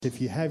If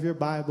you have your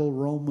Bible,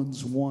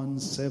 Romans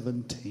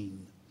 1:17.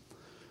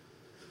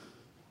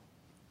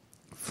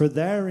 For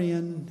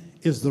therein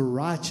is the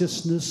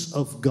righteousness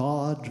of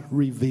God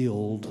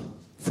revealed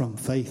from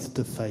faith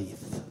to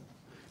faith.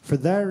 For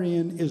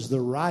therein is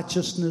the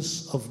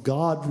righteousness of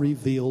God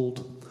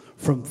revealed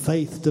from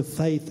faith to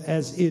faith,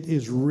 as it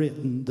is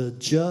written, the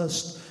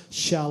just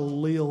shall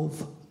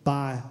live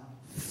by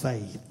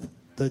faith.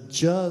 The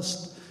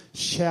just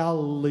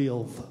shall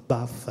live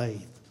by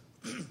faith.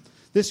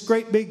 This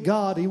great big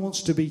God, He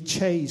wants to be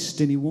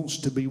chased and He wants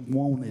to be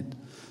wanted.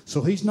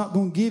 So He's not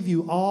going to give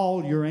you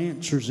all your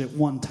answers at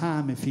one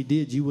time. If He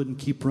did, you wouldn't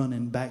keep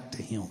running back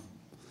to Him.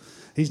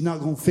 He's not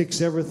going to fix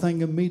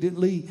everything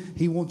immediately.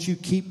 He wants you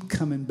to keep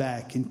coming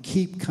back and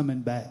keep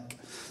coming back.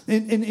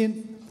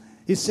 And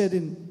it said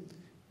in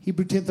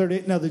Hebrews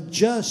 10:38, now the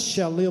just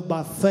shall live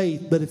by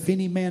faith, but if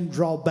any man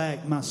draw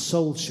back, my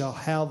soul shall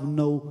have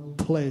no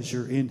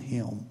pleasure in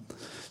him.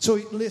 So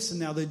listen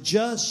now, the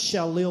just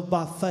shall live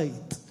by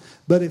faith.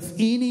 But if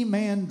any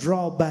man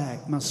draw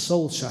back, my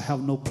soul shall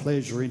have no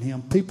pleasure in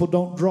him. People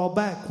don't draw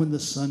back when the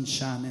sun's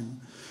shining.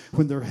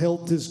 When their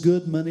health is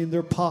good, money in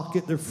their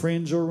pocket, their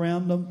friends are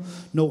around them,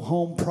 no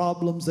home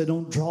problems, they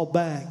don't draw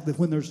back.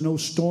 When there's no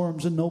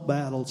storms and no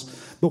battles.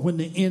 But when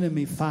the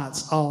enemy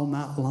fights all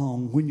night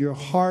long, when your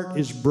heart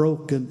is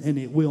broken and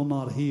it will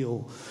not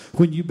heal,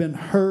 when you've been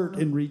hurt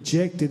and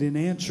rejected and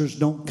answers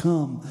don't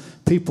come,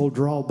 people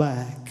draw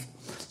back.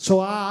 So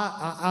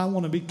I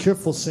want to be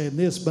careful saying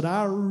this, but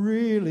I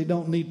really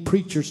don't need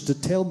preachers to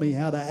tell me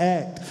how to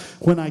act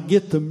when I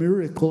get the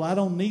miracle. I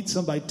don't need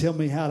somebody to tell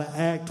me how to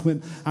act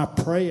when I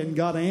pray and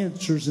God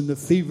answers and the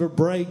fever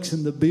breaks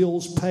and the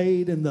bills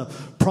paid and the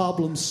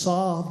problem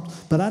solved.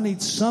 But I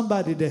need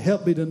somebody to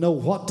help me to know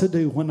what to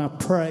do when I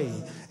pray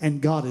and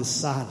God is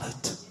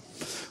silent.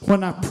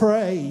 When I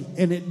pray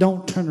and it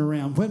don't turn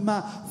around. When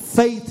my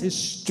faith is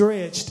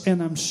stretched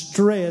and I'm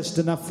stressed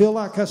and I feel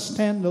like I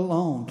stand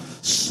alone.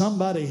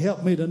 Somebody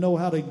help me to know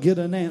how to get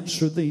an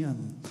answer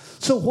then.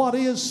 So what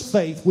is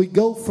faith? We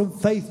go from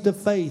faith to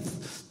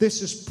faith.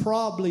 This is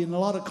probably, and a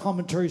lot of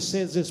commentary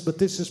says this, but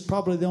this is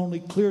probably the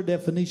only clear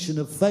definition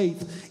of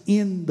faith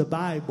in the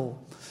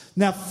Bible.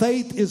 Now,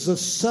 faith is a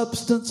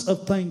substance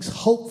of things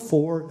hoped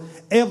for,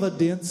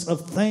 evidence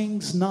of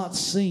things not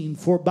seen.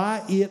 For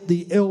by it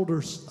the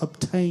elders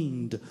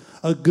obtained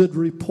a good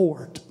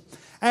report.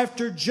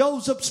 After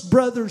Joseph's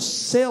brothers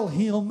sell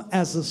him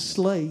as a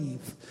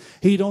slave,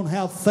 he don't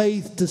have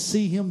faith to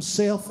see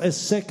himself as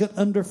second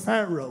under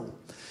Pharaoh.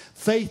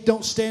 Faith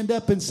don't stand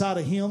up inside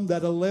of him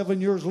that 11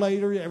 years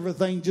later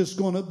everything just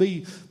going to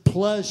be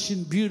plush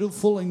and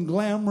beautiful and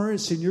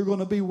glamorous and you're going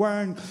to be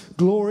wearing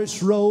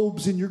glorious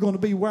robes and you're going to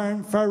be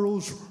wearing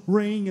Pharaoh's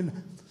ring and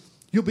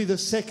you'll be the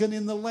second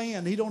in the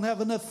land. He don't have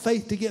enough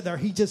faith to get there.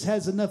 He just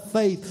has enough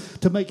faith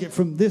to make it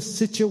from this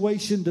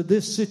situation to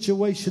this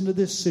situation to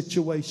this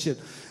situation.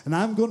 And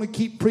I'm going to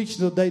keep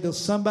preaching today till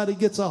somebody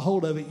gets a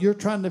hold of it. You're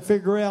trying to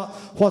figure out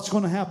what's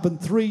going to happen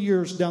 3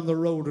 years down the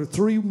road or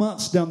 3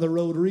 months down the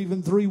road or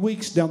even 3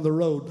 weeks down the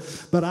road.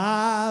 But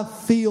I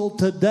feel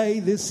today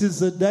this is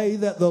the day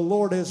that the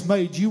Lord has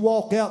made. You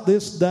walk out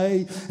this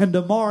day and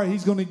tomorrow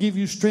He's going to give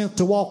you strength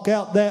to walk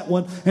out that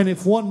one. And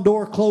if one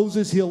door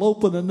closes, He'll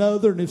open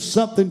another. And if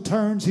something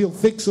turns, He'll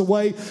fix a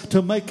way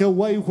to make a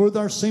way where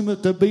there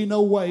seemeth to be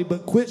no way.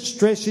 But quit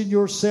stressing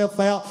yourself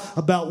out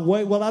about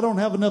way. Well, I don't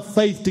have enough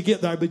faith to get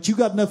there. But you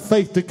got enough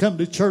faith to come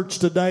to church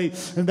today,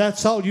 and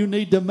that's all you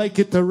need to make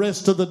it the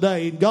rest of the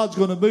day. And God's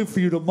going to move for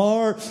you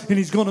tomorrow, and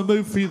He's going to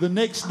move for you the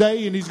next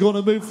day, and He's going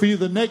to move for you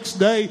the next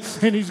day,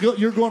 and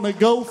you're going to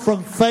go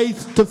from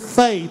faith to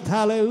faith.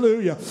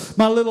 Hallelujah.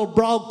 My little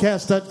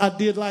broadcast I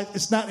did like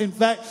it's not. In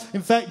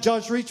fact,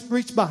 Josh,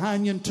 reach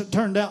behind you and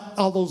turned out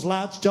all those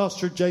lights.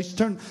 Josh or Jace,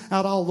 turn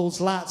out all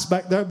those lights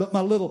back there. But my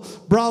little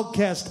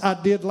broadcast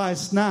I did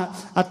last night,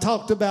 I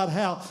talked about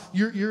how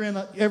you're in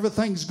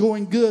everything's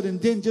going good,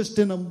 and then just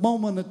in a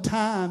moment of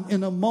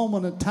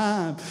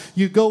time,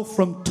 you go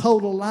from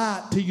total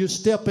light till you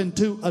step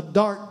into a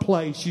dark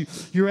place.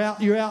 You're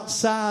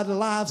outside,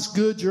 life's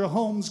good, your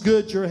home's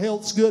good, your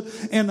health's good.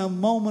 In a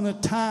moment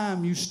of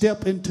time, you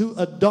step into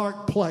a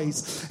dark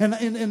place. And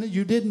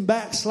you didn't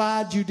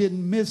backslide, you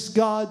didn't miss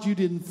God, you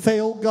didn't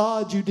fail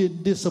God, you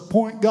didn't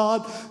disappoint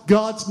God.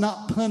 God's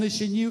not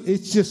punishing you.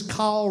 It's just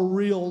called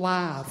real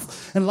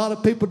life. And a lot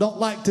of people don't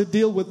like to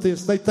deal with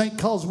this. They think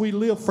because we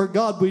live for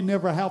God, we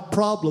never have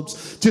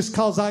problems. Just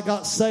because I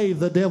got saved,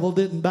 the devil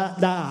didn't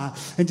die.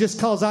 And just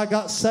because I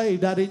got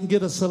saved, I didn't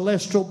get a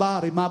celestial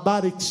body. My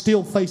body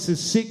still faces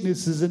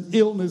sicknesses and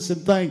illness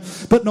and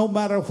things. But no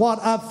matter what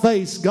I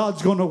face,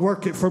 God's going to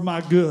work it for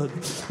my good.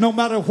 No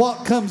matter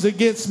what comes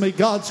against me,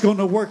 God's going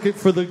to work it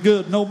for the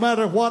good. No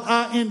matter what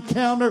I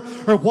encounter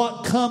or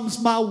what comes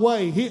my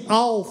way,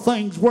 all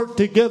things work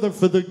together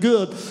for the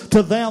good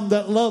to them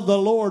that love the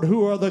Lord,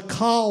 who are the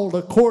called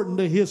according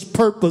to His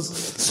purpose.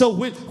 So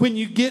when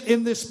you get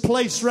in this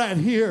place right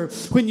here,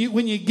 when you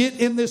when you get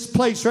in this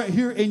place right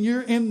here and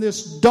you're in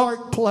this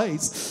dark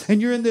place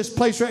and you're in this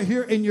place right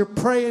here and you're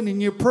praying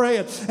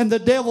and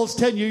the devil's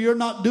telling you you're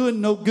not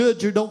doing no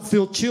good, you don't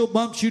feel chill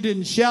bumps, you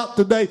didn't shout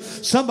today,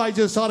 somebody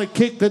just ought to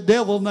kick the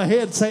devil in the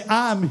head and say,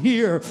 I'm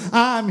here.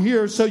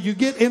 So you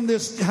get in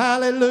this,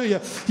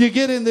 hallelujah, you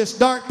get in this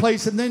dark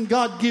place, and then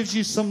God gives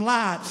you some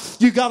light.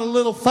 You got a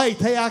little faith.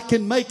 Hey, I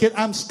can make it.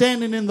 I'm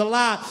standing in the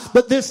light,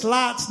 but this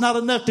light's not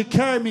enough to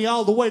carry me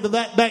all the way to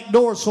that back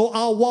door, so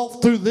I'll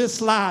walk through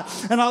this light.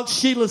 And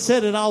Sheila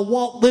said it, I'll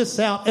walk this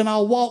out, and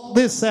I'll walk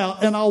this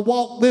out, and I'll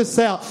walk this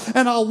out,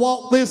 and I'll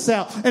walk this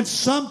out. And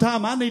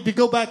sometime I need to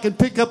go back and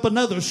pick up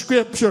another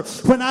scripture.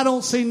 When I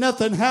don't see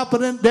nothing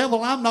happening,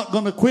 devil, I'm not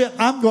going to quit.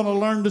 I'm going to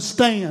learn to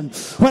stand.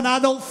 When I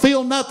don't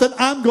feel nothing,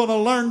 I'm going to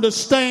learn to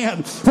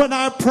stand. When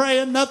I'm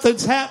praying,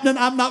 nothing's happening,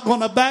 I'm not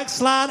going to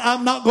backslide.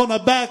 I'm not going to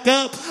back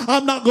up.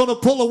 I'm not going to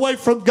pull away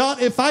from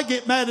God. If I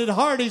get mad at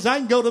Hardee's, I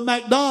can go to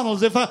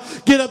McDonald's. If I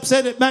get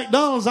upset at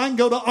McDonald's, I can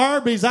go to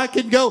Arby's. I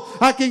can go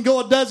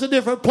a dozen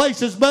different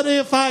places. But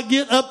if I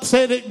get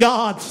upset at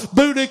God,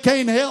 Buddha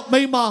can't help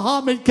me,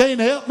 Muhammad can't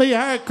help me,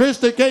 Hare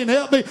Krishna can't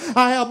help me.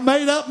 I have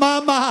made up my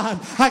mind.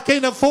 I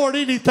can't afford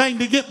anything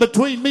to get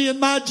between me and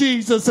my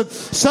Jesus. And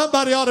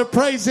somebody ought to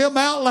praise him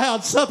out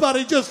loud.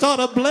 Somebody just ought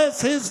to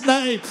bless his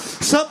name.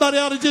 Somebody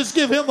ought to just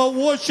give him a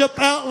worship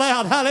out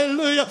loud.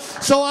 Hallelujah.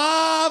 So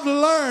I've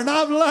learned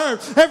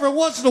every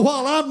once in a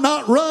while I'm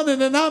not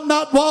running and I'm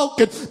not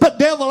walking, but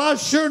devil, I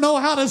sure know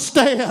how to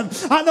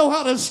stand. I know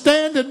how to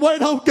stand and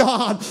wait on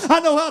God. I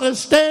know how to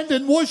stand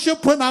and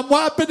worship when I'm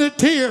wiping a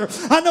tear.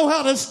 I know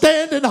how to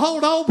stand and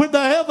hold on when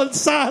the heaven's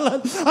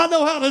silent. I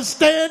know how to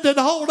stand and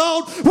hold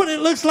on when it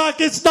looks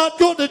like it's not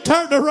going to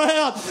turn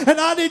around. And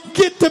I didn't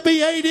get to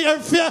be 80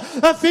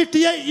 or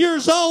 58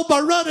 years old by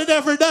running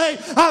every day.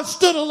 I've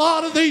stood a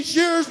lot of these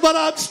years, but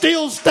I'm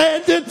still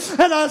standing,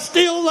 and I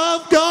still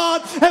love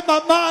God, and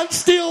my mind's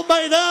still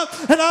made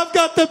up, and I've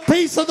got the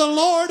peace of the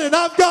Lord, and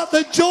I've got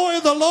the joy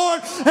of the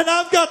Lord, and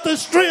I've got the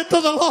strength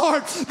of the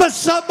Lord. But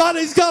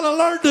somebody's got to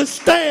learn to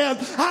stand.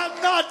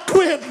 I'm not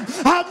quitting.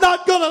 I'm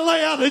not going to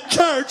lay out of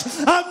church.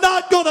 I'm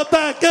not going to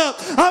back up.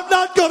 I'm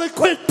not going to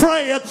quit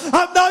praying.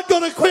 I'm not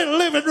going to quit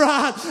living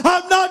right.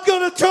 I'm not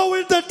going to throw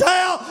in the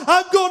towel.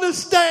 I'm going to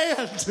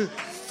stand.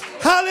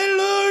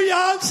 Hallelujah,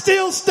 I'm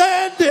still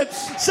standing.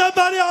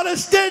 Somebody ought to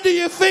stand to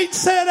your feet,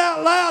 say it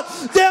out loud.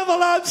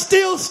 Devil, I'm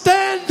still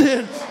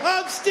standing.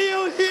 I'm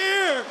still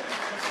here.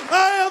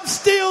 I am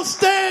still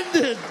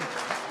standing.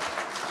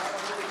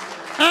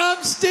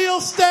 I'm still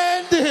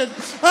standing.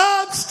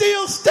 I'm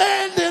still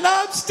standing.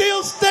 I'm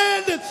still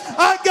standing.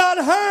 I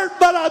got hurt,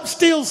 but I'm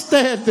still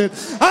standing.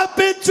 I've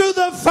been through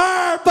the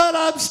fire, but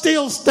I'm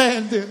still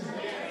standing.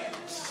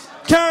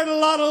 Carried a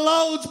lot of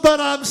loads, but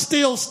I'm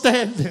still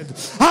standing.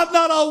 I've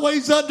not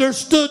always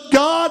understood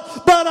God,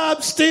 but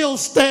I'm still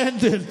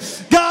standing.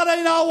 God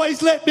ain't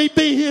always let me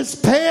be his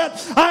pet.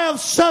 I have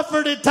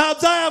suffered at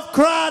times. I have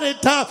cried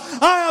at times.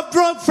 I have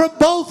drunk from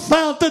both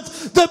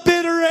fountains, the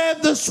bitter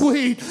and the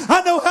sweet.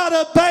 I know how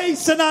to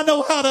base and I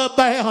know how to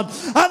abound.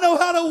 I know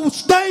how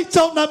to dance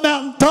on the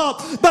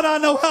mountaintop, but I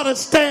know how to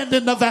stand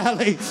in the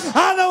valley.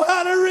 I know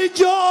how to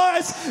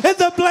rejoice in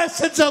the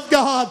blessings of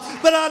God,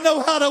 but I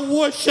know how to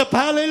worship.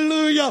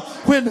 Hallelujah.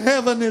 When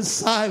heaven is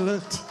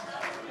silent.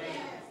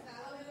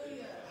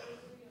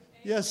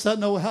 Yes, I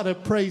know how to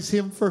praise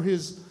him for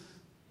his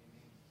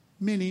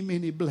many,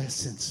 many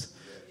blessings.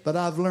 But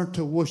I've learned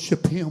to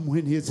worship him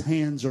when his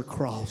hands are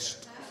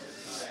crossed.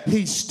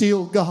 He's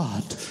still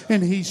God,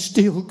 and he's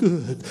still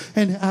good.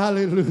 And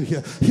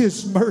hallelujah,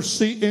 his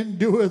mercy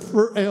endureth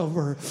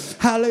forever.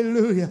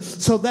 Hallelujah.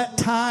 So that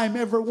time,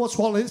 every once in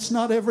a while, it's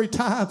not every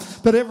time,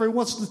 but every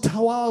once in a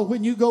while,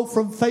 when you go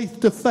from faith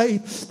to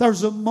faith,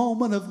 there's a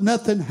moment of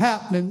nothing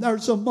happening.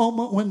 There's a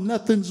moment when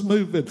nothing's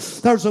moving.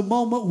 There's a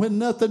moment when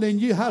nothing, and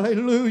you,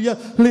 hallelujah,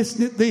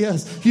 listen to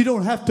this. You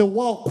don't have to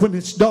walk when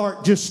it's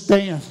dark. Just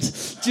stand.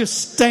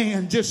 Just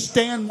stand. Just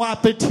stand,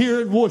 wipe a tear,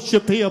 and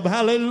worship him.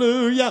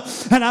 Hallelujah.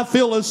 And I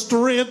feel a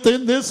strength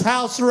in this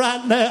house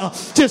right now.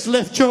 Just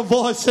lift your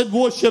voice and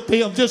worship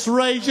him. Just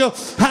raise your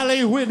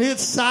hallelujah when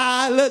it's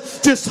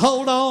silent. Just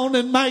hold on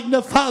and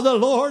magnify the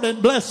Lord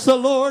and bless the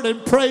Lord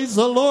and praise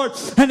the Lord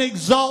and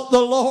exalt the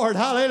Lord.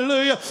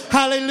 Hallelujah.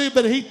 Hallelujah.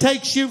 But he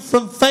takes you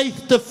from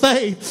faith to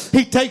faith.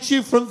 He takes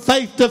you from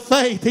faith to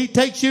faith. He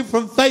takes you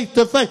from faith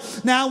to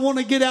faith. Now I want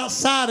to get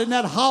outside, and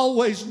that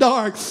hallway's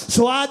dark,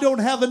 so I don't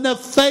have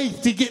enough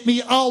faith to get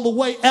me all the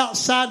way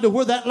outside to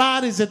where that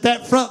light is at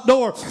that front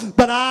door.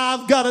 But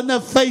I've got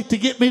enough faith to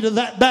get me to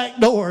that back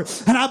door.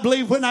 And I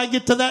believe when I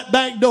get to that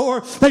back door,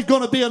 there's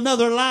going to be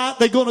another light.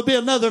 There's going to be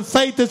another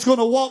faith that's going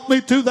to walk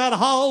me through that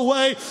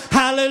hallway.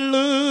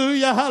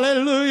 Hallelujah.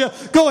 Hallelujah.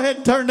 Go ahead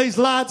and turn these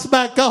lights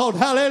back on.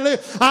 Hallelujah.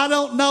 I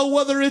don't know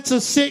whether it's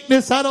a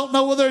sickness. I don't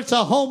know whether it's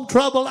a home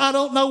trouble. I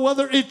don't know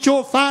whether it's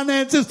your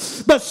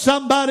finances. But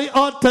somebody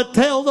ought to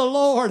tell the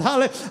Lord.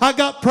 Hallelujah. I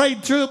got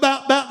prayed through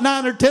about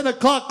 9 or 10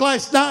 o'clock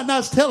last night, and I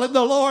was telling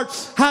the Lord,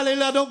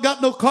 hallelujah, I don't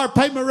got no car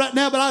payment right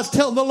now, but I was telling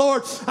telling the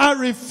Lord, I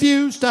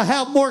refuse to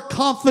have more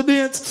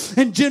confidence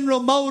in General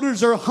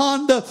Motors or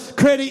Honda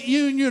Credit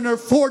Union or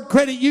Ford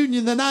Credit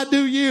Union than I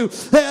do you.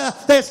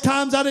 There's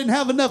times I didn't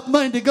have enough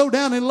money to go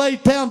down and lay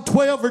down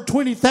 12 or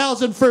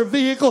 20,000 for a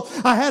vehicle.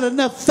 I had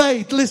enough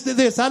faith. Listen to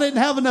this. I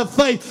didn't have enough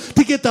faith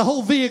to get the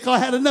whole vehicle. I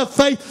had enough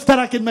faith that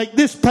I can make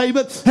this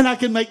payment and I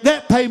can make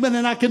that payment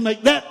and I can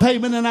make that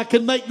payment and I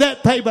can make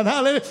that payment.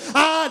 Hallelujah.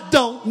 I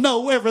don't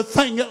know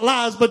everything that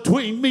lies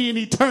between me and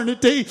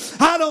eternity.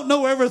 I don't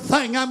know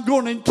everything I'm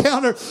going to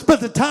encounter,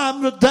 but the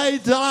time of the day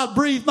till I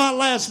breathe my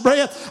last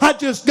breath, I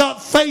just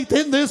got faith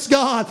in this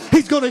God.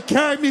 He's going to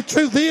carry me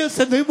through this,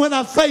 and then when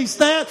I face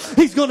that,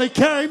 He's going to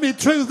carry me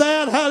through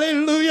that.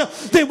 Hallelujah.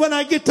 Then when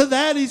I get to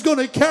that, He's going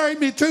to carry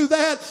me through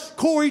that.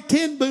 Corrie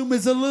ten Boom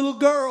is a little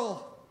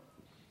girl.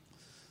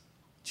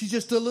 She's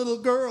just a little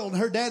girl, and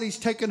her daddy's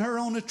taking her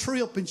on a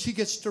trip, and she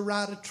gets to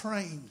ride a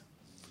train.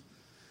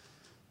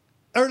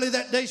 Early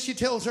that day, she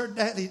tells her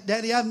daddy,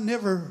 Daddy, I've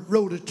never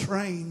rode a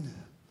train,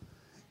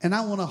 and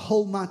I want to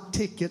hold my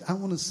ticket. I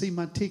want to see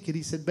my ticket.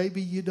 He said,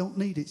 Baby, you don't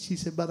need it. She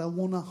said, but I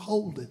want to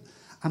hold it.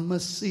 I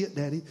must see it,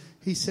 Daddy.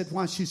 He said,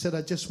 why? She said,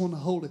 I just want to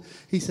hold it.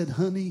 He said,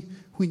 honey,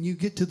 when you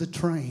get to the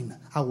train,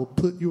 I will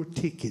put your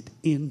ticket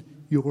in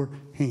your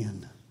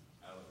hand.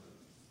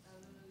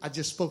 I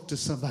just spoke to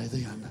somebody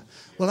then.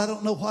 Well, I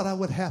don't know what I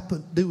would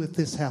do if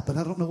this happened.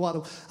 I don't know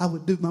what I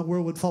would do. My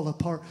world would fall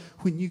apart.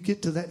 When you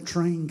get to that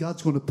train,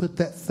 God's going to put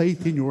that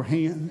faith in your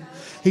hand.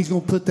 He's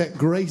going to put that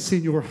grace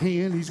in your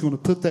hand. He's going to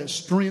put that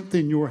strength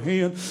in your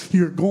hand.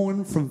 You're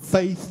going from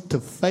faith to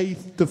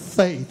faith to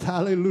faith.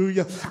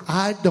 Hallelujah.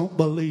 I don't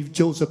believe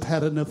Joseph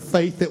had enough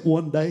faith that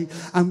one day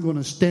I'm going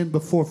to stand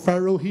before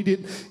Pharaoh. He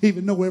didn't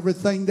even know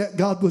everything that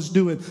God was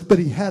doing, but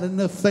he had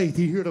enough faith.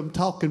 He heard them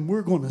talking.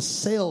 We're going to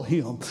sell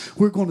him.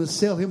 We're going to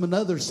sell him. And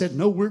others said,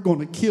 no, we're going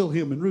to kill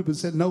him. And Reuben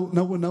said, no,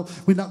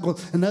 we're not going.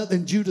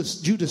 And Judah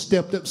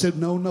stepped up and said,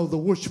 no. The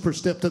worshiper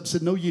stepped up and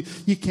said, no,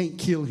 you can't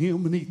kill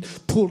him. And he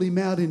pulled him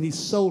out and he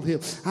sold him.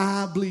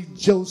 I believe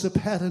Joseph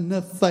had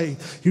enough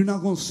faith. You're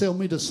not going to sell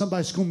me to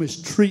somebody that's going to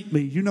mistreat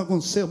me. You're not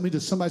going to sell me to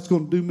somebody that's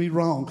going to do me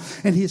wrong.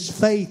 And his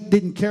faith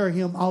didn't carry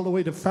him all the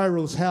way to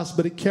Pharaoh's house,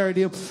 but it carried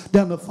him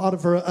down to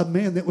Potiphar, a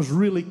man that was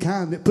really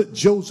kind, that put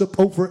Joseph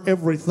over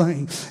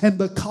everything. And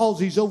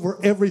because he's over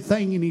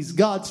everything and he's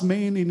God's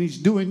man and he's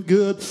doing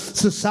good,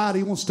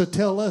 society wants to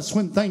tell us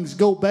when things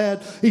go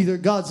bad, either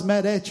God's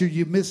mad at you,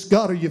 you miss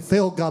God, or you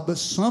fail God. But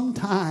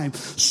sometime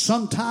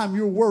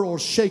your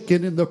world's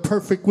shaking in the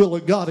perfect will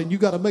of God, and you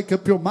got to make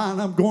up your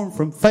mind, I'm going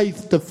from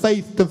faith to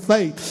faith to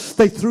faith.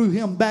 They threw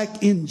him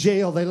back in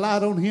jail. They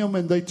lied on him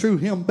and they threw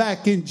him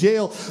back in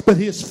jail. But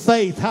his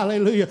faith,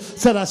 hallelujah,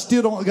 said, I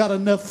still don't got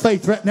enough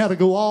faith right now to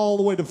go all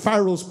the way to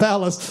Pharaoh's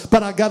palace,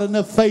 but I got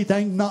enough faith.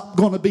 I'm not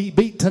going to be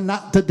beat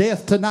to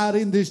death tonight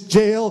in this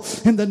jail.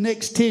 In the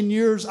next 10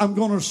 years, I'm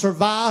going to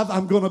survive.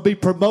 I'm going to be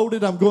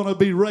promoted. I'm going to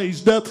be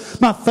raised up.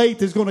 My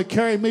faith is going to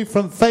carry me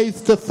from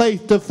faith to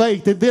faith to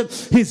faith. And then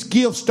his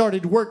gift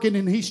started working,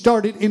 and he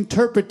started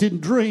interpreting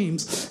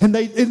dreams. And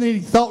then he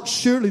thought,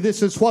 surely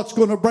this is what's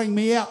going to bring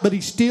me out. But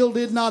he still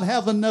did not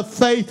have enough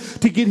faith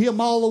to get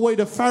him all the way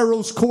to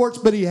Pharaoh's courts.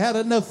 But he had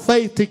enough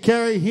faith to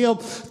carry him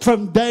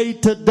from day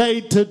to day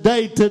to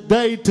day to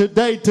day to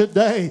day to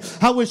day.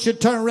 I wish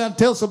you'd turn around and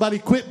tell somebody,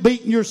 quit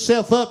beating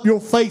yourself up. Your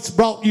faith's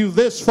brought you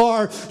this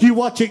far. You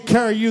watch it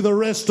carry you the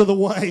rest of the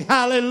way.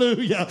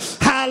 Hallelujah.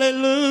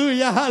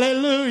 Hallelujah.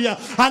 Hallelujah.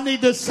 I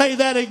need to say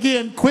that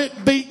again.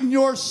 Quit beating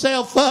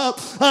yourself up.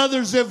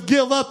 Others have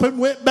given up and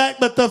went back,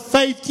 but the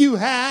faith you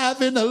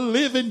have in a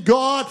living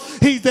God,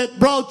 He that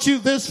brought you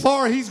this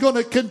far, He's going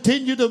to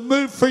continue to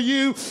move for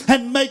you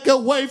and make a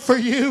way for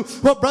you.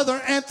 Well,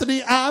 Brother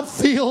Anthony, I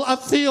feel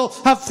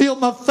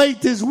my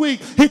faith is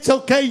weak. It's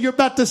okay. You're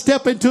about to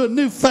step into a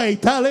new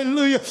faith.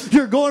 Hallelujah.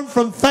 You're going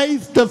from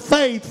faith to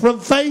faith, from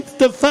faith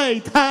to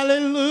faith.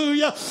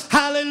 Hallelujah.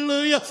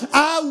 Hallelujah.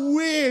 I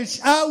wish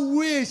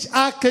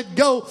I could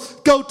go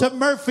to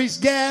Murphy's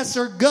Gas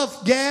or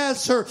Guff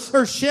Gas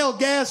or Shell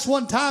Gas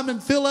one time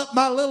and fill up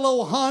my little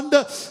old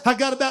Honda. I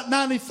got about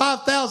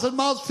 95,000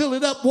 miles, fill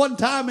it up one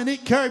time, and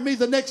it carried me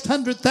the next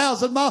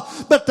 100,000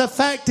 miles. But the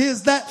fact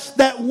is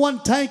that one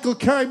tank will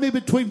carry me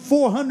between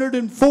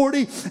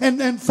 440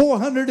 and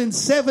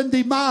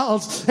 470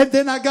 miles. And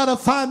then I got to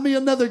find me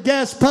another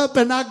gas pump,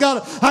 and I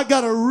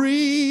got to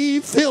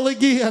refill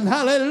again.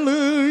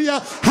 Hallelujah.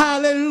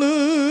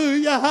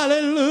 Hallelujah.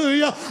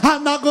 Hallelujah.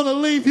 I'm not going to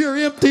leave here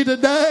empty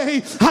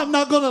today. I'm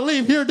not going to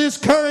leave here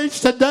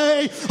discouraged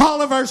today.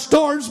 All of our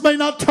storms may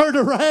not turn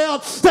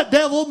around. The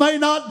devil may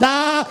not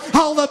die.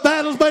 All the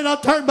battles may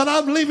not turn, but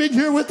I'm leaving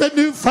here with a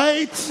new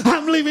faith.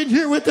 I'm leaving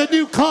here with a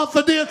new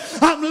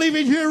confidence. I'm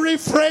leaving here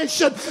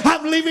refreshed.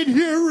 I'm leaving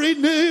here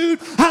renewed.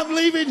 I'm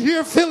leaving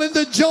here feeling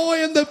the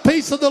joy and the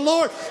peace of the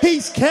Lord.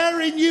 He's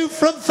carrying you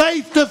from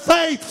faith to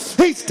faith.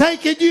 He's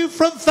taking you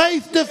from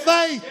faith to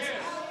faith.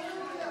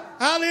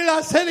 Hallelujah.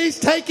 I said He's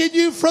taking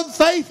you from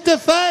faith to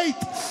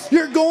faith.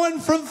 You're going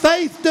from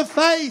faith to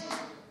faith.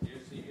 Yes,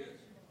 He is.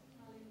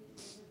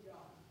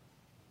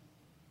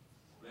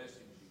 Bless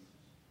Him,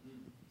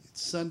 Jesus.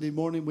 It's Sunday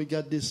morning we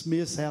got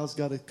dismissed. Hal's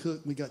got to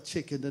cook. We got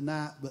chicken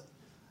tonight, but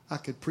I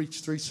could preach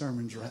 3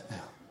 sermons right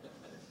now.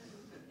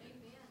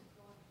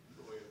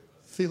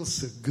 Feels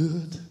so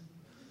good.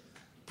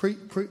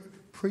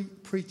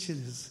 Preaching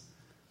is.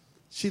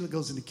 Sheila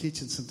goes in the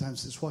kitchen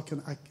sometimes and says, "What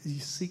can I?" You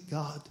seek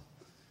God,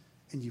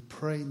 and you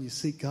pray and you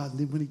seek God, and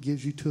then when He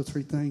gives you 2 or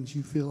 3 things,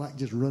 you feel like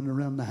just running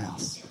around the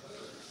house.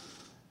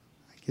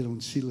 I get on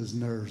Sheila's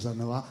nerves. I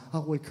know.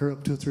 I'll wake her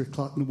up 2 or 3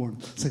 o'clock in the morning.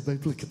 Say,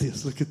 "Babe, look at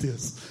this. Look at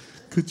this.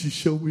 Could you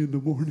show me in the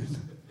morning?"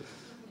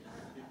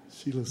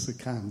 Sheila's so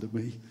kind to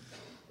me.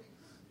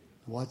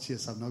 Watch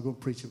this. I'm not going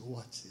to preach it, but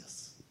watch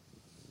this.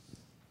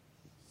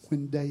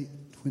 When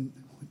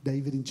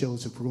David and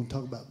Joseph, we're going to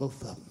talk about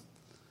both of them.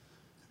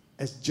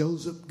 As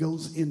Joseph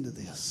goes into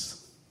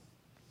this,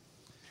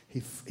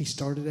 he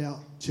started out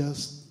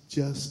just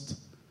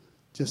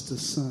a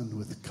son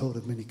with a coat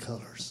of many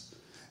colors.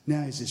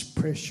 Now as his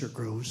pressure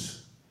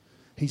grows,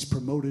 he's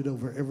promoted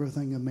over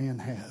everything a man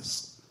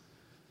has.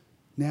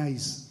 Now he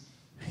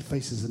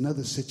faces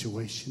another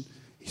situation.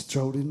 He's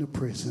thrown into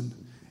prison.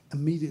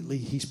 Immediately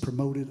he's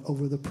promoted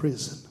over the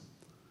prison.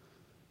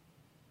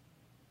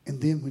 And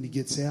then when he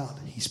gets out,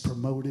 he's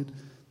promoted.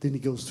 Then he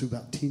goes through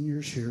about 10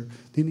 years here.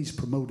 Then he's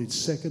promoted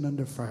second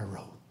under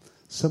Pharaoh.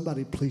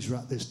 Somebody please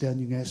write this down.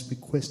 You can ask me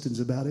questions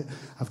about it.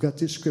 I've got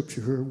this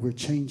scripture here. We're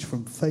changed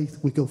from faith.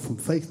 We go from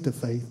faith to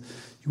faith.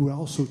 You were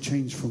also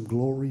changed from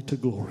glory to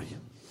glory.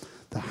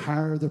 The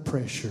higher the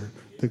pressure,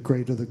 the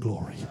greater the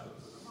glory.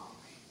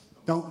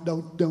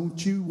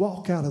 Don't you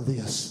walk out of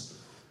this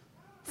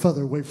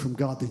further away from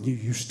God than you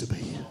used to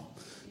be.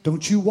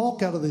 Don't you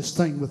walk out of this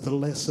thing with the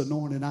less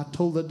anointing. I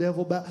told the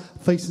devil about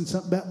facing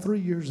something about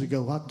 3 years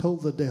ago. I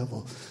told the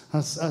devil,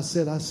 I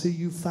said, "I see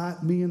you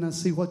fight me and I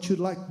see what you'd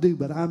like to do,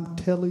 but I'm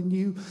telling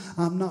you,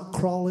 I'm not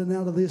crawling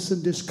out of this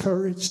and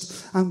discouraged.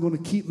 I'm going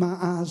to keep my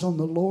eyes on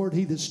the Lord.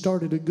 He that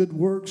started a good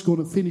work is going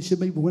to finish it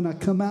me. But when I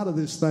come out of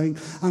this thing,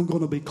 I'm going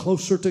to be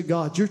closer to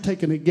God. You're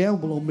taking a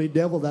gamble on me,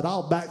 devil, that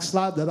I'll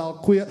backslide, that I'll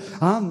quit.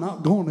 I'm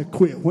not going to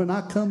quit. When I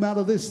come out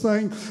of this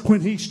thing,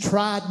 when He's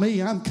tried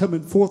me, I'm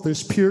coming forth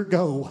as pure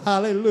gold."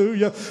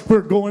 Hallelujah. We're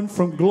going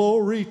from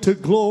glory to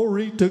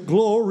glory to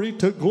glory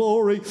to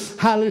glory.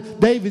 Hallelujah.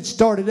 David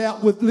started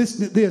out with,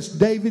 listen to this,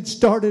 David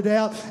started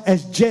out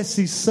as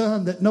Jesse's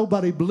son that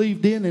nobody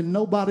believed in and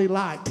nobody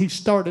liked. He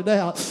started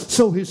out.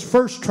 So his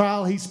first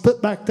trial, he's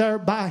put back there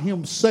by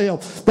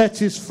himself. That's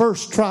his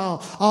first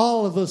trial.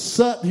 All of a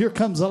sudden, here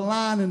comes a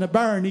lion and a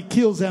bear and he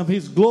kills them.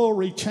 His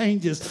glory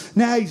changes.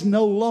 Now he's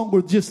no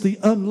longer just the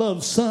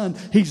unloved son.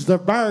 He's the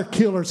bear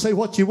killer. Say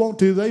what you want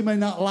to. They may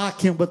not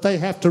like him, but they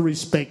have to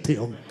respect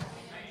him.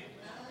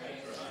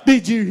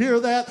 Did you hear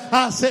that?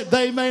 I said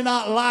they may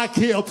not like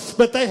him,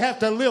 but they have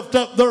to lift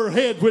up their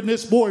head when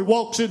this boy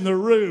walks in the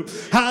room.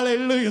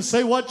 Hallelujah.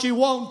 Say what you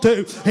want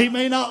to. He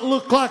may not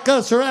look like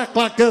us or act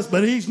like us,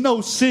 but he's no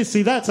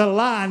sissy. That's a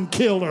lion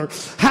killer.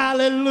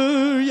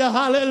 Hallelujah.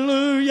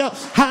 Hallelujah.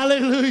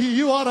 Hallelujah.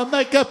 You ought to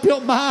make up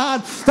your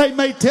mind. They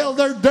may tell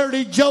their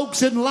dirty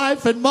jokes in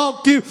life and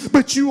mock you,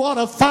 but you ought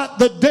to fight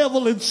the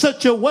devil in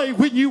such a way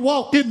when you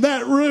walk in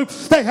that room,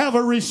 they have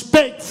a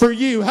respect for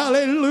you.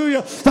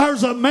 Hallelujah.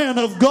 There's a man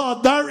of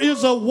God. There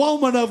is a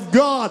woman of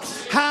God.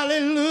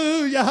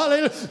 Hallelujah.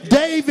 Hallelujah.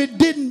 David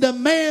didn't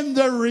demand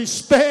the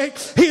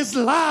respect. His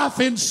life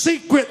in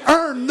secret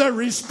earned the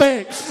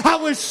respect. I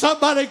wish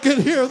somebody could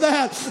hear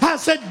that. I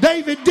said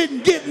David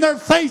didn't get in their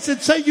face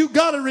and say, "You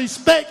got to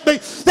respect me."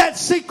 That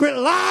secret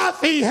life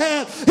he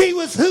had. He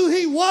was who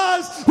he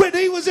was when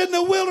he was in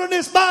the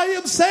wilderness by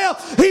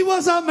himself. He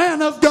was a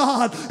man of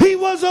God. He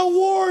was a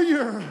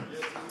warrior.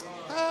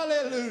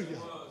 Hallelujah.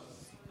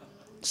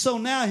 So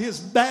now his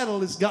battle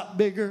has got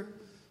bigger,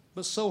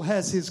 but so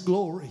has his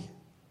glory.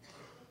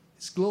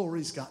 His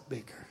glory's got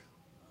bigger.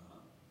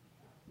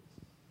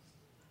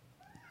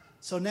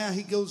 So now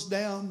he goes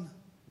down.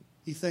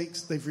 He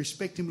thinks they've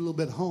respected him a little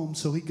bit at home,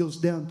 so he goes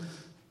down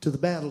to the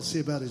battle to see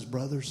about his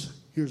brothers.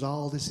 Here's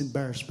all this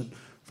embarrassment in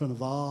front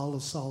of all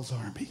of Saul's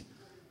army.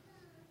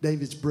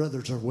 David's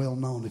brothers are well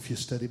known. If you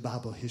study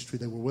Bible history,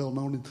 they were well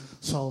known in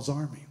Saul's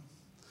army.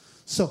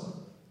 So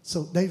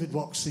David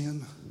walks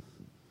in.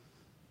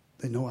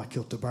 They know I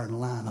killed the bear and the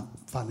lion. I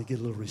finally get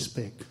a little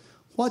respect.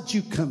 Why'd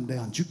you come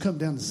down? Did you come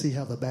down to see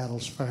how the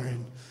battle's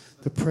faring?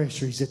 The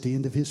pressure, he's at the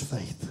end of his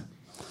faith.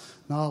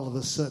 And all of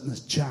a sudden, this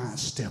giant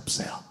steps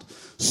out.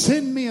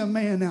 Send me a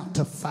man out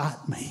to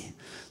fight me.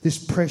 This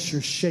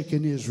pressure's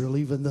shaking Israel.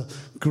 Even the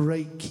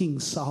great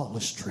King Saul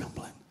is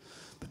trembling.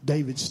 But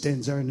David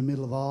stands there in the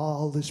middle of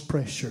all this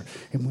pressure.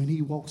 And when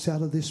he walks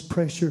out of this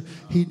pressure,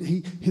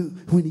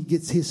 when he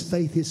gets his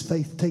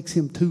faith takes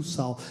him to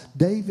Saul.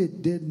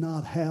 David did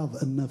not have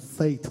enough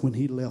faith when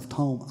he left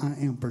home, I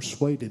am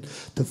persuaded,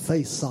 to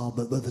face Saul.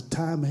 But by the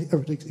time,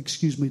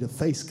 to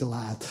face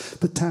Goliath.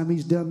 By the time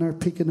he's down there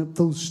picking up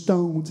those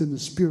stones and the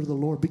Spirit of the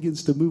Lord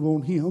begins to move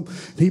on him,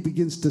 and he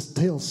begins to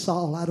tell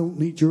Saul, "I don't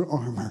need your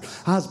armor.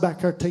 I was back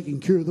there taking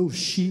care of those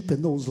sheep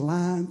and those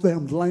lambs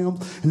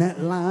and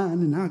that lion,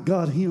 and I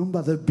got him him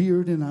by the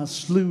beard and I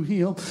slew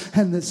him.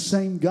 And the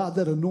same God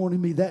that anointed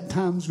me that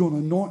time is going to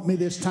anoint me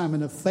this time.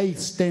 And the faith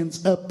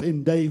stands up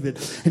in David.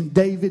 And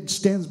David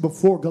stands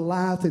before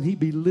Goliath and he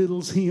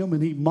belittles him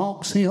and he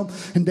mocks him.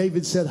 And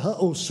David said,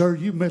 "Uh-oh, sir,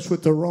 you messed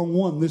with the wrong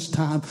one this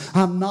time.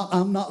 I'm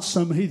not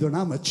some heathen.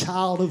 I'm a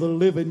child of the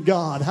living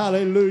God."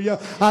 Hallelujah.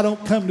 I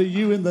don't come to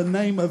you in the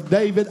name of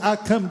David. I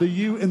come to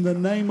you in the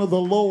name of the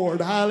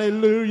Lord.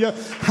 Hallelujah.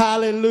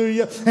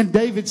 Hallelujah. And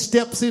David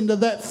steps into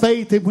that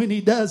faith. And when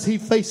he does, he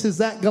faces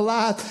that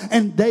Goliath.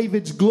 And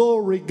David's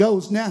glory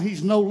goes. Now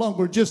he's no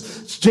longer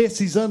just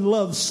Jesse's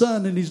unloved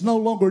son. And he's no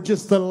longer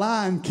just the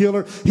lion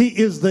killer. He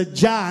is the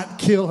giant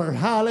killer.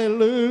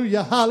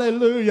 Hallelujah.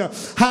 Hallelujah.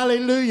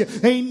 Hallelujah.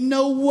 Ain't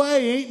no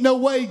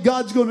way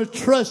God's going to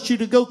trust you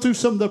to go through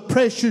some of the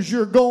pressures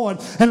you're going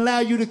and allow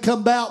you to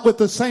come out with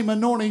the same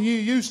anointing you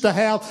used to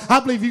have. I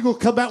believe you're going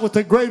to come out with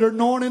a greater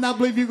anointing. I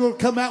believe you're going to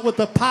come out with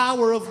the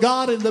power of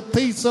God and the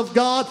peace of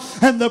God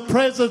and the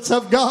presence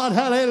of God.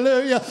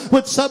 Hallelujah.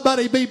 Would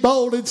somebody be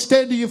bold and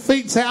stand to your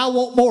feet and say, "I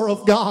want more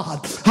of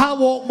God. I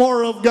want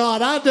more of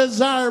God. I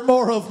desire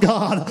more of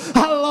God.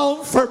 I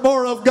long for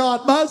more of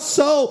God. My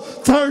soul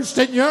thirsts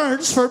and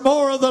yearns for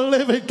more of the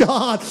living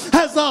God.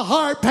 As the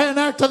hart pant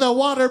after the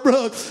water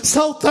brook,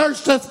 so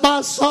thirsteth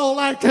my soul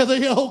after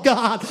thee, O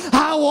God."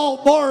 I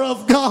want more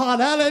of God.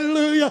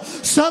 Hallelujah.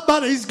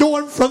 Somebody's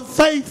going from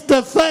faith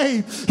to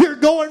faith. You're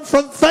going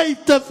from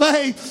faith to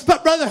faith.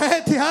 But Brother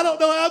Anthony, I don't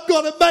know how I'm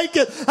going to make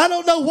it. I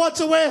don't know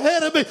what's way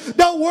ahead of me.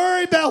 Don't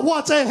worry about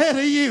what's ahead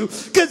of you.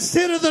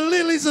 Consider the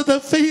lilies of the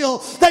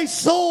field. They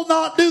sow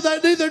not,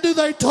 neither do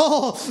they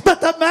toil.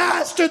 But the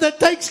master that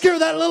takes care of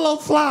that little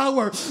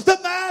flower, the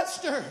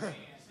master.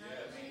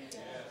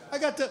 I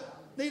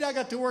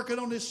got to working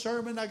on this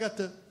sermon. I got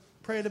to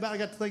praying about. I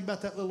got to think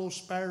about that little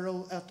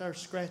sparrow out there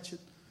scratching.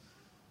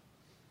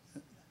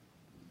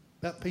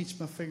 About pinched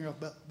my finger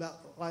up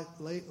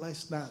about late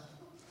last night.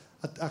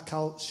 I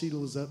called. Sheila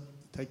was up,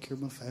 take care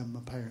of my family, my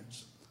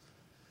parents.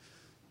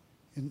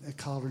 And I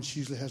called her, and she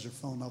usually has her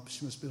phone up.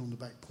 She must be on the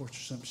back porch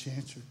or something. She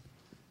answered,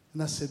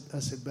 and I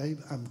said, "Babe,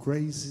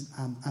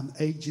 I'm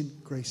aging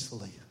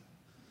gracefully."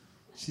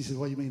 She said,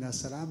 "What do you mean?" I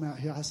said, "I'm out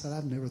here." I said,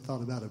 "I've never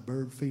thought about a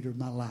bird feeder in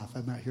my life.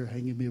 I'm out here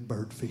hanging me a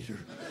bird feeder."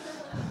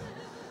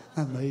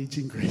 I'm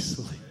aging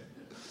gracefully.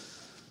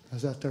 I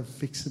was out there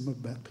fixing my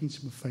back,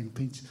 pinching my finger,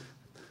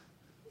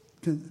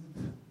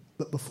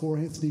 But before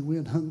Anthony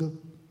Wynn hung a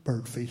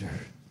bird feeder,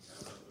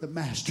 the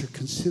master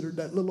considered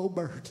that little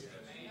bird.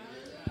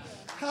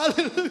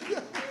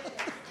 Hallelujah.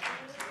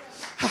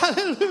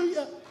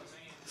 Hallelujah.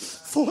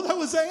 For that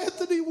was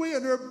Anthony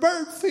Wynn, or a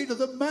bird feeder,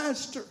 the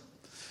master.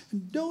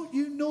 And don't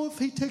you know if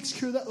he takes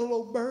care of that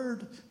little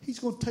bird, he's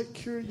going to take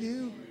care of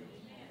you.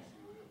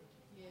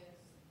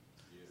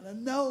 And I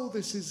know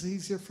this is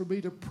easier for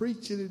me to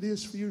preach than it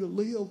is for you to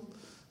live.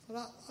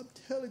 But I'm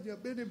telling you,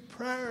 I've been in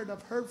prayer and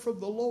I've heard from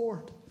the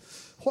Lord.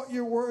 What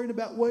you're worried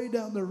about way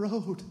down the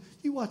road,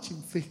 you watch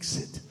him fix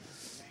it.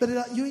 But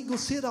you ain't going to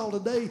see it all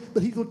today,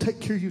 but he's going to take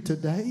care of you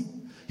today.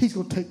 He's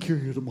going to take care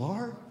of you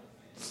tomorrow.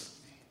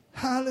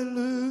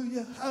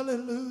 Hallelujah.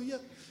 Hallelujah.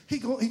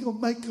 He's going to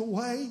make a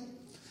way.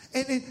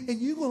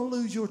 And you're going to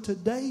lose your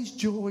today's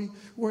joy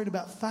worrying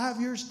about 5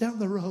 years down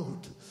the road.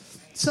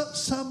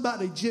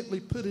 Somebody gently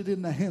put it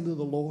in the hand of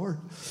the Lord.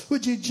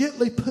 Would you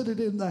gently put it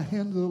in the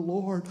hand of the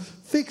Lord?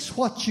 Fix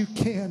what you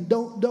can.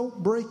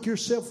 Don't break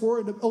yourself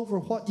worrying over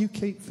what you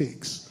can't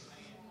fix.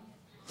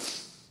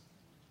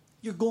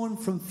 You're going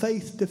from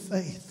faith to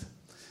faith.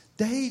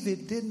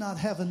 David did not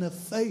have enough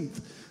faith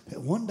that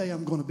one day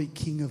I'm going to be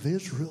king of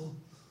Israel.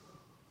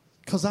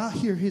 Because I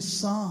hear his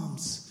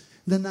psalms.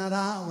 Then that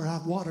hour I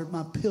watered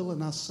my pillow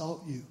and I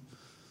sought you.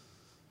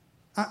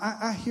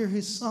 I hear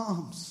his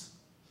psalms.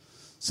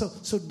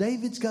 So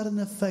David's got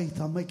enough faith.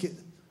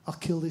 I'll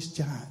kill this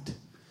giant.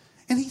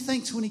 And he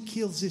thinks when he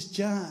kills this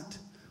giant,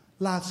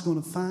 life's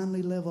going to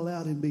finally level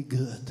out and be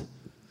good.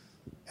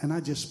 And I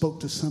just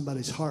spoke to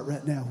somebody's heart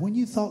right now. When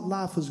you thought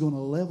life was going to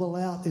level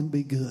out and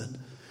be good,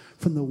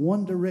 from the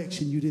one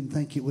direction you didn't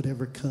think it would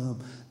ever come.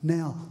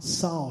 Now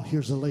Saul,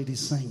 here's a lady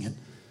singing.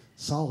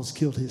 Saul's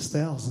killed his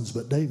thousands,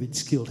 but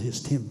David's killed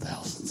his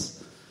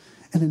 10,000s.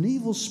 And an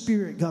evil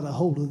spirit got a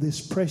hold of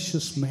this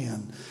precious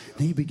man.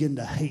 And he began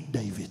to hate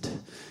David.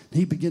 And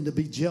he began to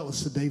be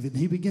jealous of David. And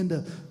he began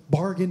to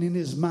bargain in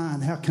his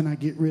mind, how can I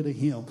get rid of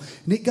him?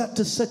 And it got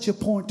to such a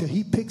point that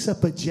he picks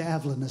up a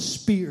javelin, a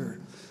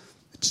spear.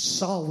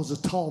 Saul was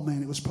a tall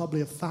man. It was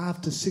probably a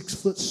 5 to 6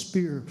 foot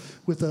spear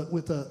with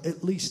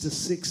at least a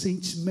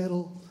 6-inch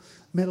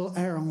metal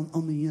arrow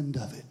on the end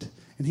of it.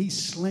 And he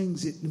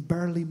slings it and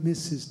barely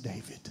misses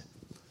David.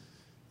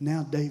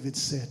 Now David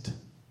said,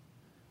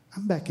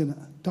 I'm back in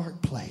a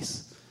dark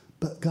place.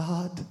 But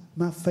God,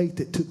 my faith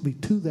that took me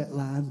to that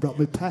line brought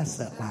me past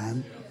that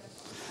line.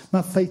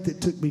 My faith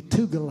that took me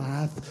to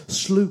Goliath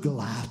slew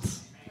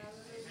Goliath.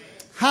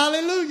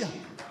 Hallelujah.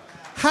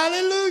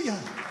 Hallelujah.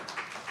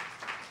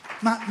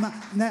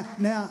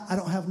 Now I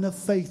don't have enough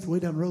faith way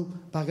down the road,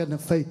 but I got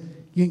enough faith.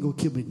 You ain't going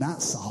to kill me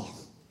tonight, Saul.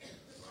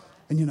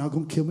 And you're not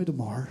going to kill me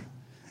tomorrow.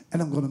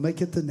 And I'm going to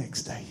make it the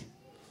next day.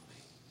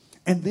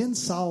 And then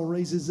Saul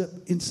raises up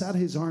inside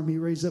his army, he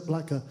raises up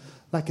like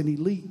an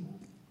elite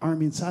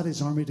army inside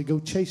his army to go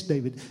chase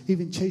David.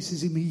 Even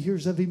chases him. He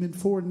hears of him in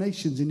foreign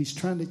nations, and he's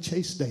trying to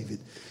chase David.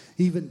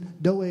 Even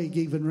Doeg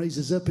even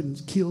raises up and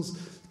kills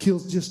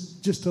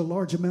just a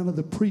large amount of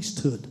the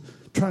priesthood,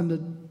 trying to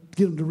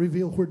get him to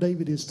reveal where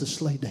David is to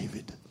slay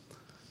David.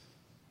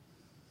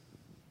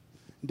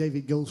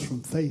 David goes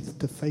from faith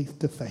to faith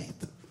to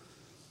faith.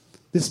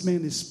 This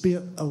man has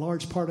spent a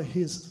large part of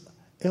his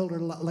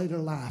later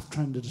life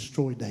trying to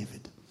destroy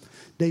David.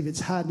 David's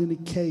hiding in a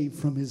cave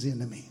from his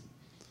enemy.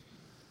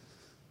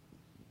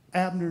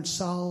 Abner and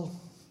Saul,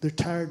 they're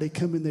tired. They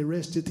come in, they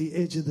rest at the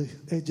edge of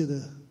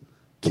the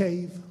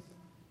cave,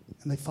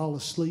 and they fall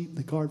asleep.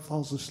 The guard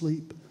falls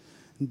asleep.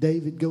 And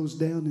David goes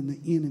down, and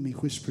the enemy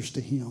whispers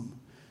to him,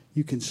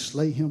 "You can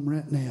slay him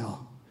right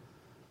now."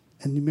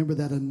 And remember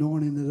that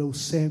anointing that old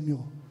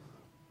Samuel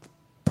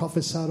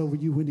prophesied over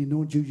you when he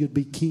anointed you, you'd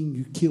be king.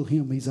 You kill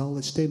him. He's all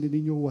that's standing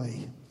in your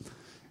way.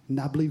 And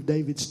I believe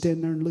David's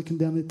standing there and looking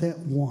down at that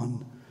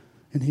one,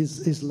 and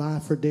his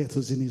life or death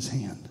was in his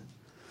hand.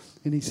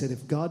 And he said,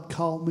 if God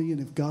called me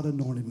and if God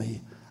anointed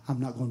me, I'm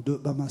not going to do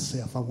it by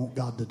myself. I want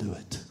God to do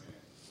it.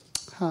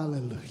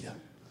 Hallelujah.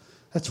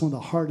 That's one of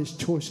the hardest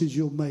choices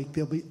you'll make.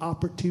 There'll be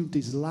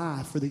opportunities,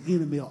 life, for the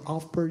enemy will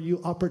offer you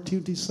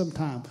opportunities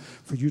sometime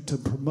for you to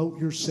promote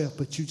yourself.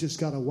 But you just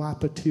got to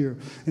wipe a tear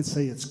and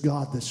say, it's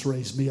God that's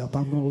raised me up.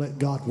 I'm going to let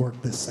God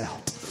work this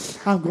out.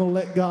 I'm going to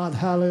let God,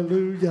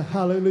 hallelujah,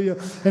 hallelujah.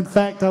 In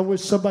fact, I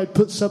wish somebody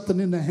put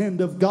something in the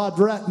hand of God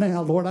right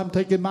now. Lord, I'm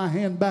taking my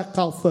hand back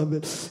off of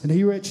it. And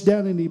he reached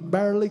down and he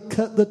barely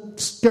cut the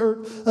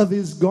skirt of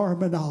his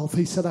garment off.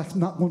 He said, I'm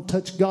not going to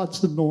touch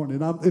God's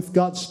anointing. If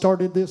God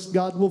started this,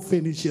 God will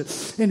finish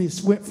it. And he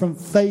went from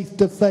faith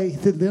to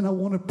faith. And then I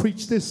want to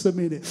preach this a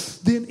minute.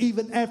 Then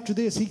even after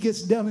this, he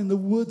gets down in the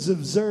woods of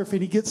Zerf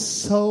and he gets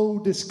so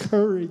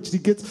discouraged. He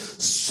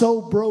gets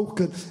so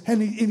broken.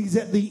 And he's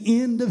at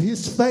the end of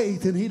his faith.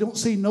 And he don't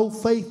see no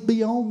faith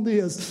beyond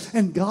this.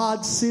 And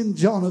God sent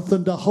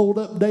Jonathan to hold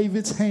up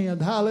David's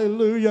hand.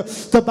 Hallelujah.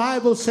 The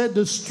Bible said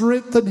to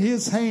strengthen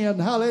his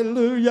hand.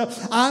 Hallelujah.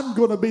 I'm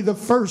going to be the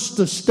first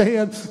to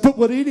stand. But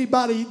would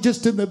anybody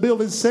just in the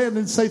building stand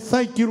and say,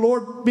 thank you,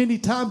 Lord? Many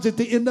times at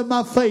the end of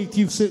my faith,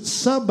 you've sent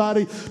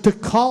somebody to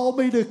call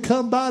me, to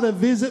come by, to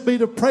visit me,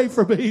 to pray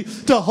for me,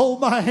 to hold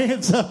my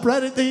hands up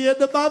right at the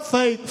end of my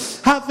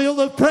faith. I feel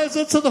the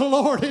presence of the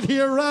Lord in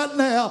here right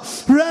now.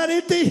 Right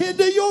at the end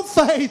of your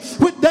faith.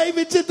 When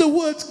David's in the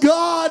woods,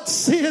 God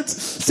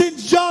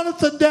sends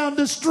Jonathan down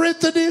to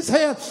strengthen his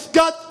hand.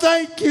 God,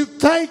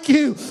 thank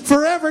you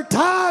for every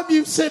time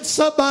you sent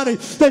somebody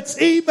that's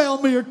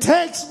emailed me or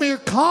texted me or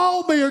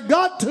called me or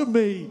got to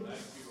me.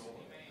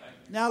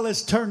 Now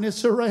let's turn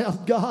this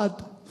around.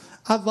 God,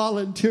 I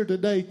volunteer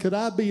today. Could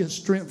I be a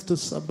strength to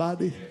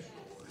somebody?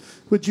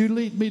 Would you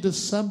lead me to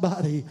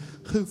somebody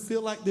who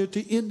feel like they're at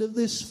the end of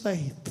this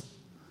faith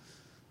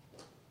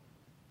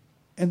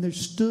and they're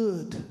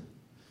stood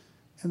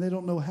and they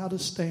don't know how to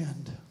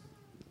stand?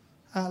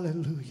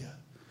 Hallelujah.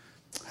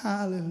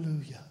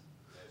 Hallelujah.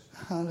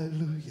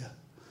 Hallelujah.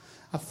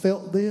 I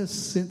felt this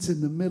since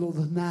in the middle of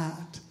the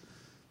night.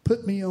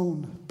 Put me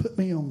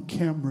on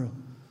camera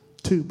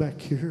 2 back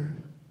here.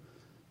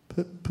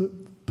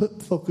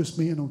 Focus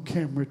me in on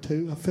camera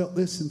 2. I felt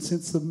this and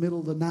since the middle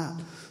of the night.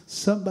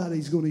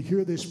 Somebody's going to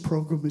hear this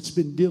program that's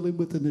been dealing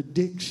with an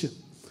addiction.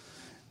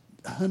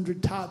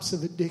 100 types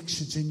of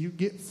addictions, and you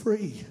get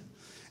free.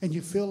 And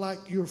you feel like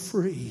you're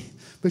free.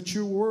 But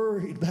you're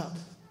worried about,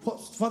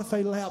 what if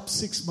I lap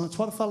 6 months?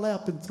 What if I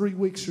lap in 3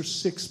 weeks or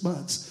 6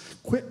 months?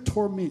 Quit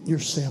tormenting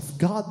yourself.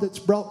 God that's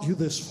brought you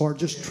this far,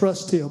 just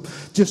trust Him.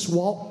 Just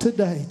walk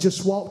today.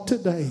 Just walk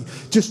today.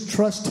 Just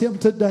trust Him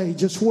today.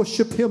 Just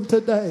worship Him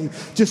today.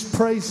 Just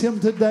praise Him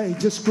today.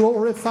 Just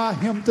glorify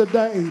Him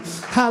today.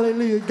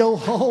 Hallelujah. Go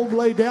home,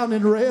 lay down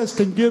and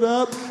rest and get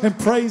up and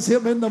praise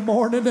Him in the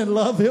morning and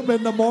love Him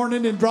in the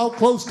morning and draw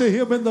close to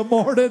Him in the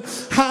morning.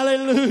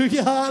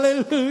 Hallelujah.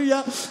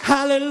 Hallelujah.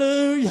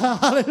 Hallelujah.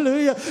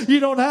 Hallelujah.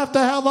 You don't have to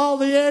have all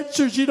the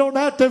answers. You don't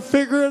have to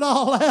figure it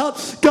all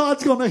out.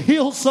 God's going to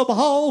heal some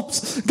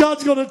homes.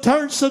 God's going to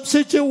turn some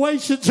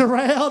situations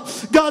around.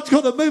 God's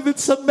going to move in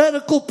some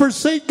medical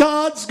pursuit.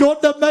 God's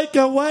going to make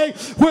a way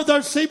where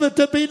there seemeth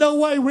to be no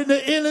way. When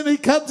the enemy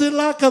comes in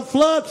like a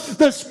flood,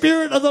 the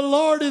Spirit of the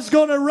Lord is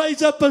going to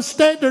raise up a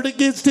standard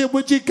against him.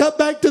 Would you come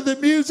back to the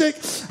music?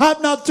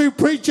 I'm not through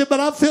preaching, but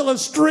I feel a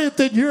strength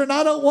in here and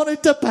I don't want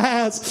it to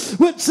pass.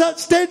 When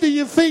stand to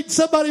your feet,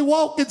 somebody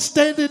walk and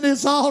stand in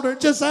this altar.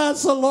 Just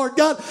ask the Lord,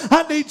 God,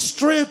 I need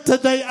strength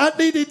today. I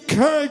need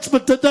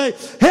encouragement today.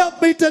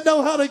 Help me to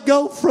know how to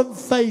go from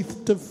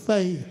faith to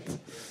faith.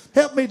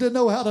 Help me to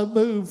know how to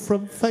move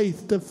from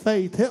faith to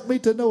faith. Help me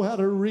to know how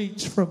to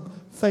reach from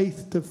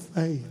faith to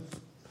faith.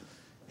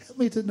 Help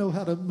me to know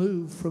how to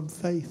move from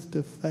faith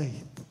to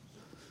faith.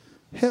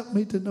 Help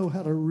me to know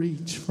how to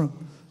reach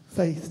from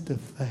faith to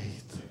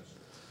faith.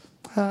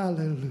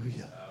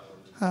 Hallelujah.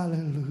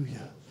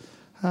 Hallelujah.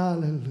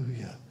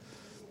 Hallelujah.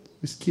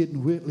 This kid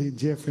in Whitley and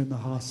Jeffrey in the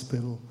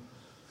hospital.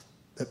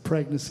 That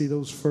pregnancy,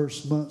 those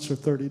first months are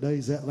 30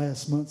 days. That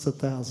last month's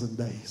 1,000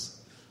 days.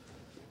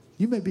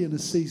 You may be in a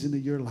season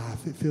of your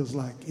life, it feels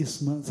like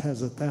this month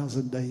has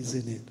 1,000 days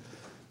in it.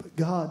 But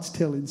God's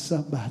telling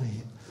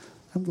somebody,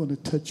 I'm going to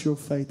touch your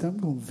faith. I'm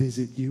going to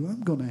visit you.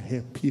 I'm going to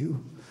help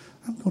you.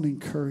 I'm going to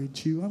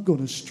encourage you. I'm going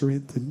to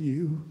strengthen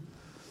you.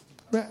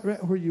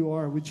 Right where you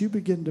are, would you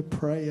begin to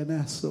pray and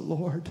ask the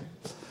Lord?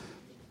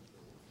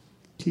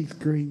 Keith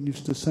Green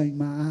used to sing,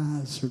 my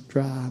eyes are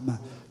dry, my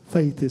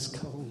faith is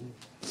cold.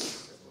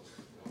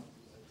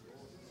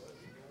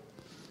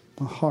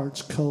 My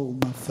heart's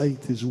cold, my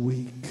faith is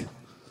weak.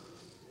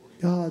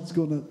 God's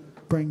going to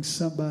bring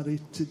somebody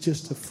to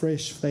just a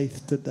fresh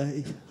faith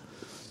today.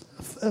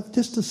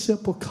 Just a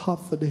simple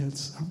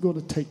confidence. I'm going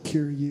to take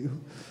care of you.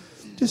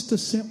 Just a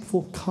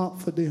simple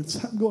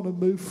confidence. I'm going to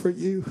move for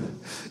you.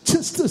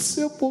 Just a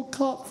simple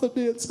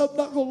confidence. I'm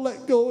not going to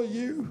let go of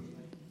you.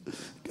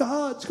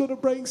 God's going to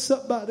bring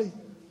somebody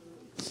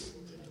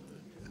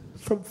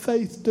from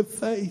faith to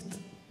faith.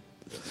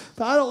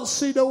 I don't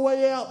see no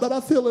way out, but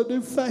I feel a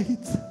new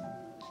faith.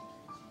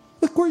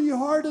 Look where you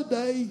are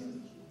today.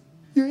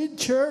 You're in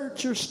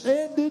church. You're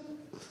standing.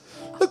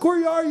 Look where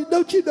you are.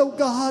 Don't you know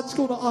God's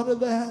going to honor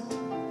that?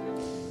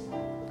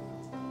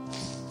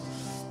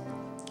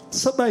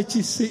 Somebody at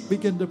your seat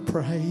begin to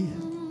pray.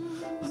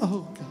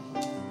 Oh,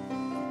 God.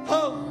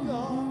 Oh,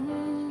 God.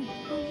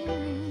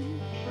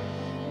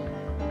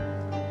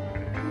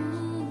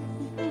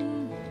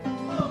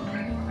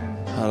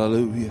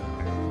 Hallelujah.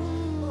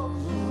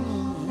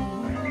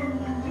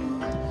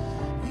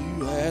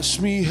 You ask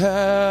me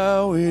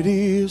how it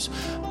is,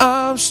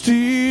 I'm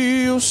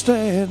still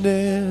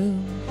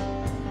standing.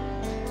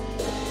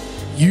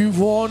 You've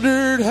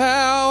wondered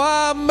how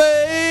I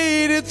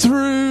made it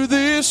through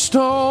this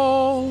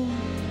storm.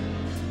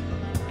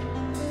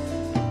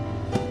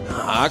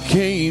 I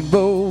can't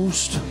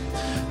boast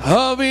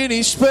of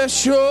any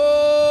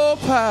special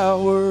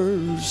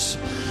powers.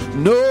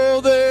 No,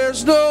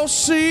 there's no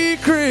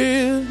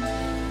secret.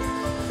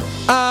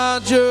 I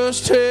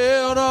just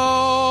held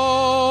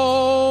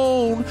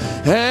on,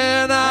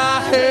 and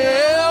I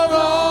held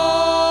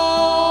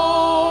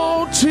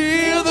on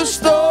till the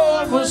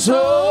storm was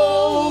over.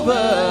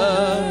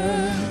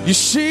 You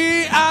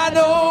see, I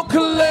don't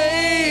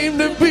claim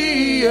to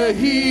be a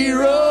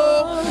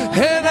hero,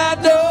 and I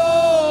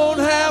don't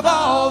have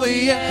all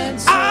the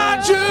answers. I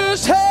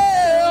just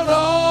held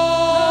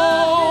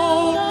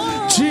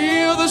on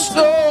till the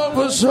storm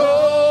was over.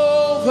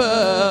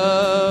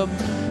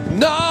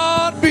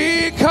 Not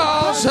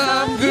because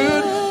I'm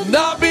good,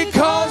 not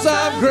because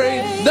I'm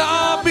great,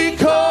 not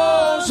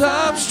because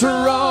I'm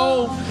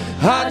strong.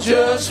 I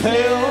just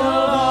held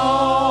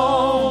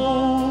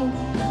on.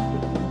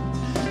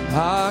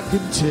 I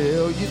can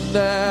tell you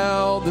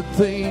now that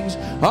things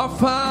are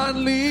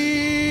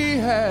finally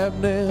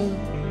happening.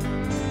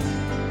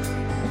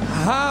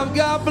 I've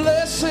got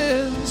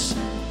blessings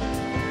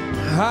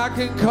I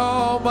can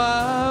call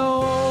my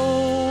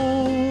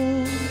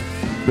own.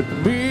 But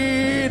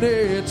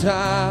many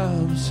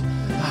times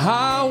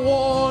I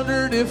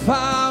wondered if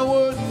I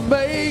would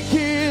make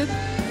it.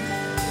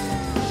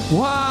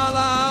 While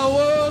I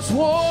was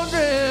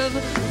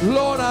wondering,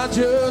 Lord, I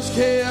just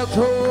kept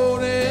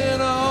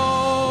holding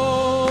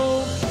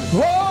on.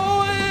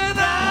 Oh, and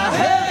I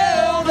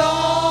held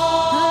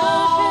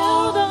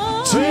on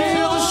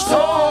till the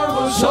storm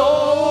was over.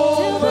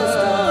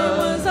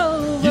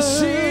 You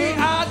see,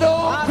 I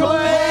don't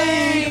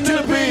claim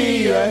to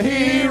be a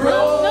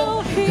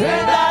hero,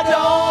 and I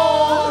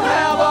don't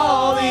have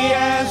all the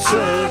answers.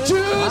 I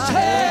just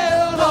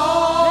held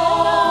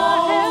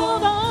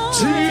on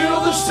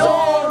till the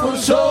storm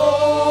was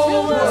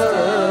over.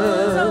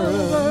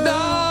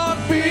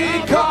 Not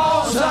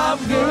because I'm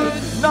good,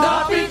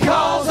 not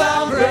because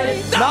I'm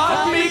great,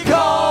 not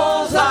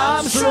because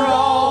I'm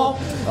strong.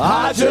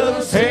 I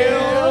just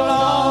held